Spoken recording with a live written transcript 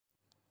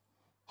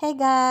Hey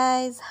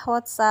guys,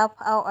 what's up?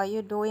 How are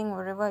you doing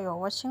wherever you're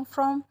watching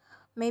from?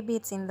 Maybe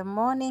it's in the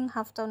morning,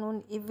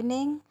 afternoon,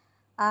 evening.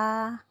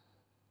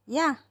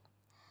 Yeah,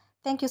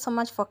 thank you so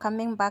much for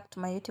coming back to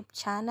my YouTube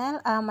channel.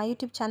 My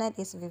YouTube channel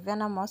is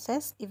Viviana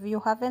Moses. If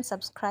you haven't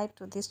subscribed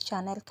to this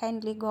channel,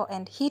 kindly go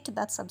and hit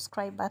that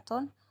subscribe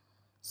button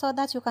so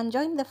that you can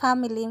join the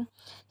family.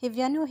 If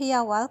you're new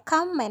here,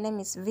 welcome. My name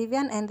is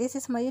Vivian and this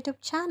is my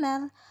YouTube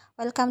channel.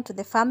 Welcome to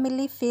the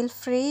family. Feel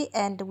free,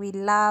 and we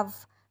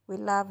love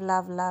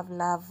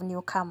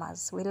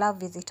newcomers. We love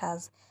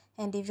visitors.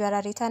 And if you are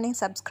a returning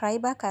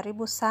subscriber,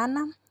 karibu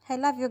sana. I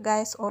love you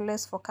guys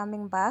always for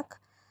coming back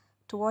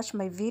to watch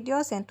my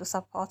videos and to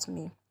support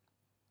me.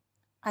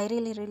 I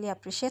really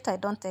appreciate. I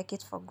don't take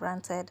it for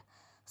granted.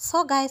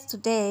 So guys,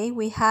 today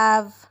we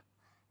have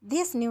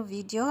this new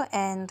video,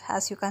 and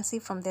as you can see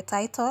from the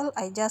title,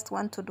 I just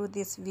want to do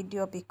this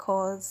video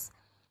because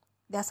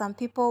there are some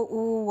people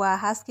who were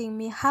asking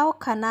me, how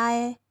can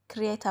I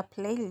create a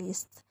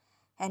playlist?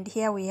 And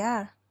here we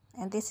are,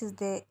 and this is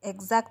the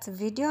exact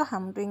video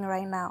I'm doing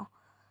right now.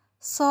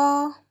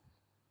 So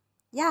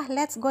yeah,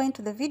 let's go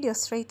into the video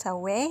straight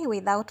away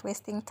without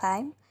wasting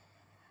time.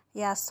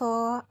 Yeah,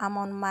 so I'm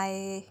on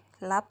my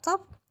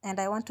laptop and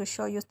I want to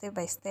show you step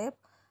by step.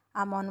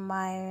 I'm on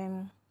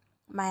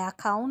my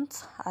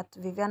account at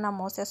Viviana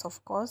Moses,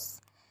 of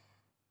course.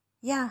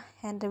 Yeah,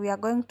 and we are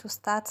going to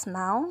start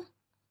now.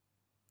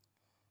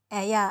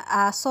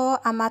 So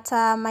I'm at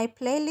my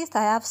playlist.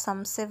 I have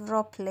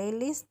several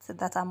playlists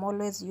that I'm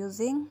always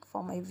using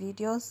for my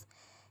videos,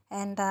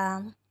 and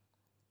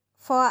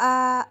for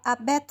a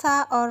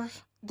better, or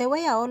the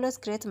way I always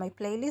create my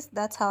playlist,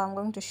 that's how I'm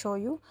going to show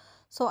you.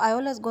 So I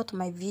always go to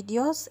my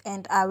videos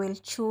and I will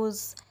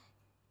choose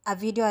a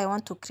video I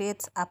want to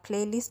create a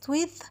playlist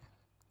with,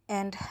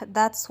 and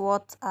that's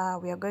what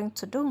we are going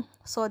to do.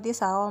 So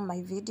these are all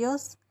my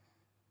videos.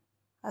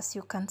 As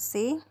you can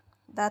see,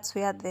 that's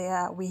where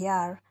we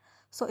are.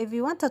 So if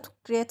you wanted to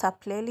create a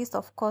playlist,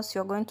 of course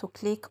you're going to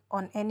click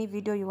on any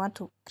video you want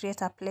to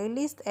create a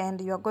playlist,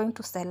 and you're going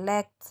to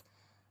select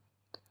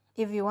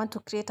if you want to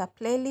create a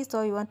playlist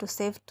or you want to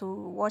save to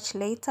watch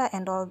later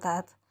and all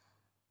that.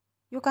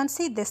 You can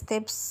see the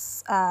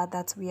steps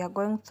that we are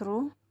going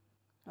through.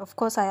 Of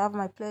course, I have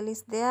my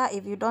playlist there.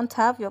 If you don't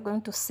have, you're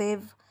going to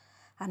save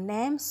a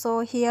name.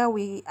 So here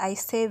I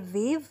save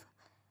Viv,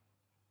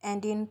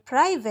 and in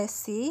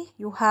privacy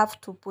you have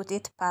to put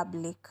it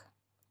public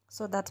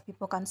so that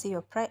people can see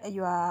your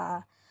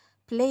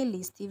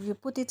playlist. If you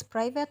put it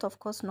private, of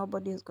course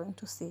nobody is going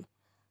to see.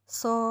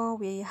 So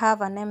we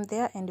have a name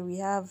there and we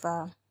have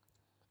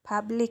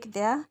public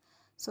there,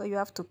 so you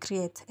have to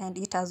create, and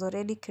it has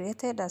already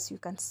created. As you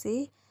can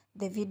see,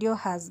 the video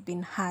has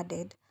been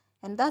added,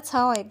 and that's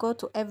how I go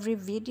to every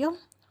video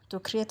to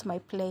create my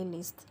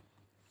playlist.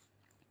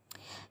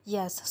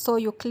 Yes, so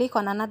you click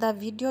on another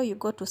video, you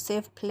go to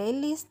save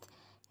playlist,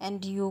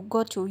 and you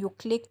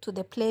click to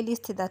the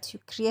playlist that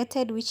you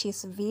created, which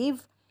is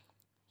Viv.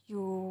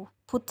 You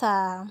put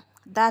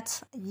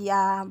that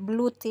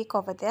blue tick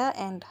over there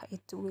and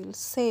it will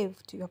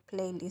save to your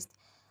playlist.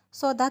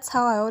 So that's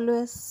how I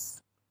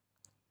always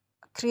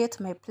create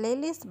my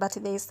playlist. But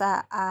there is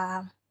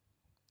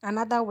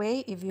another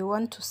way. If you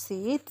want to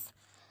see it,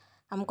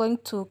 I'm going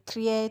to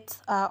create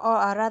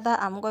or rather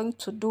I'm going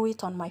to do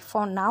it on my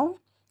phone now,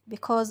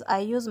 because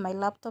I use my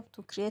laptop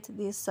to create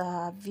this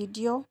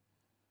video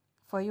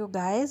for you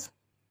guys.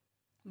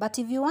 But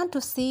if you want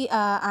to see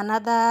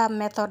another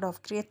method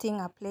of creating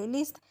a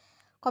playlist,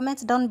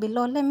 comment down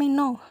below. Let me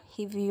know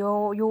if you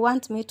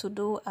want me to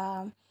do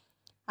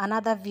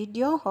another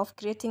video of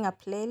creating a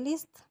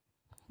playlist.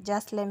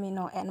 Just let me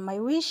know. And my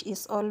wish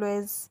is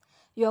always,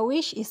 your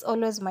wish is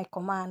always my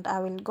command. I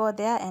will go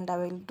there and I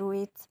will do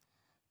it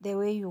the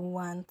way you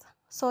want.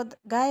 So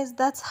guys,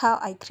 that's how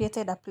I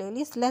created a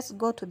playlist. Let's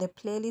go to the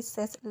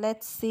playlist.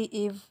 Let's see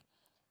if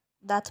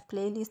that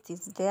playlist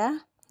is there.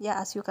 Yeah,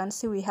 as you can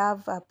see, we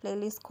have a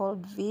playlist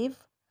called Viv,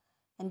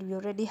 and we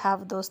already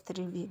have those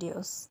 3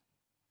 videos.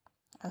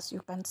 As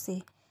you can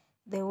see,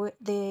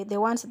 the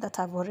ones that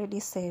I've already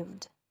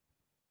saved.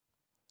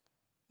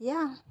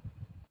 Yeah,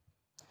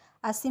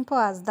 as simple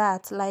as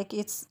that. Like,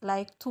 it's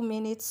like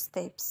 2-minute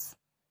steps,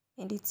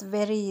 and it's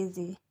very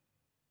easy.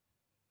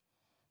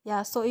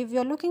 Yeah, so if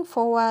you're looking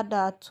forward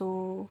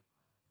to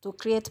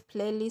create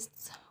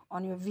playlists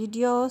on your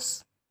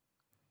videos,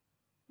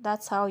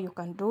 that's how you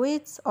can do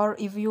it. Or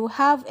if you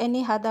have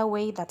any other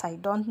way that I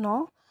don't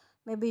know,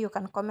 maybe you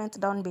can comment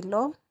down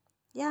below.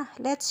 Yeah,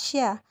 let's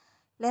share,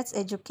 let's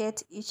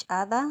educate each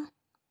other.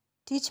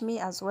 Teach me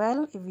as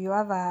well if you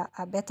have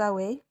a better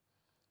way.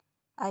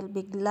 I'll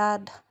be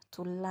glad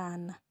to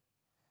learn.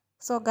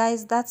 So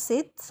guys, that's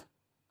it.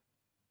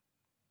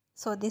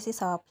 So this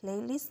is our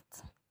playlist.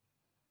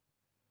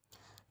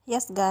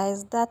 Yes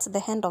guys, that's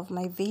the end of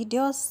my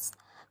videos.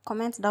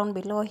 Comment down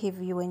below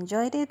if you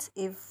enjoyed it,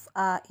 if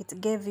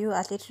it gave you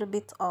a little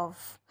bit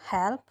of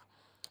help.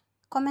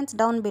 Comment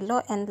down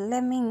below and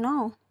let me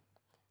know.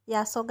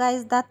 Yeah, so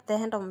guys, that's the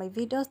end of my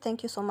videos.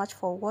 Thank you so much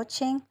for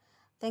watching.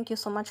 Thank you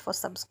so much for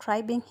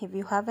subscribing. If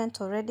you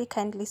haven't already,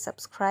 kindly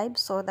subscribe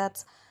so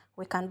that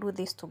we can do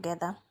this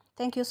together.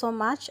 Thank you so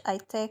much. I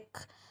take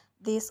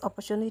this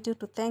opportunity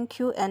to thank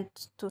you and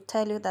to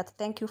tell you that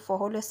thank you for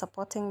always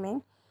supporting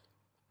me.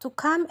 To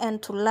come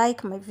and to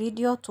like my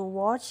video, to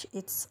watch,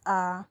 it's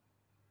a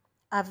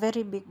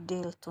very big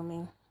deal to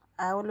me.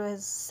 I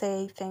always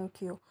say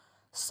thank you.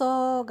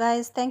 So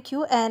guys, thank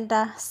you, and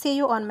see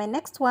you on my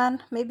next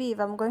one. Maybe if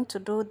I'm going to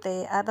do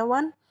the other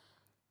one,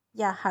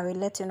 yeah, I will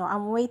let you know.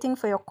 I'm waiting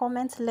for your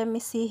comments. Let me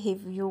see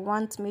if you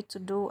want me to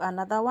do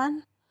another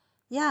one.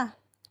 Yeah,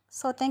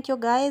 so thank you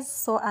guys.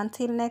 So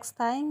until next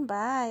time,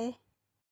 bye.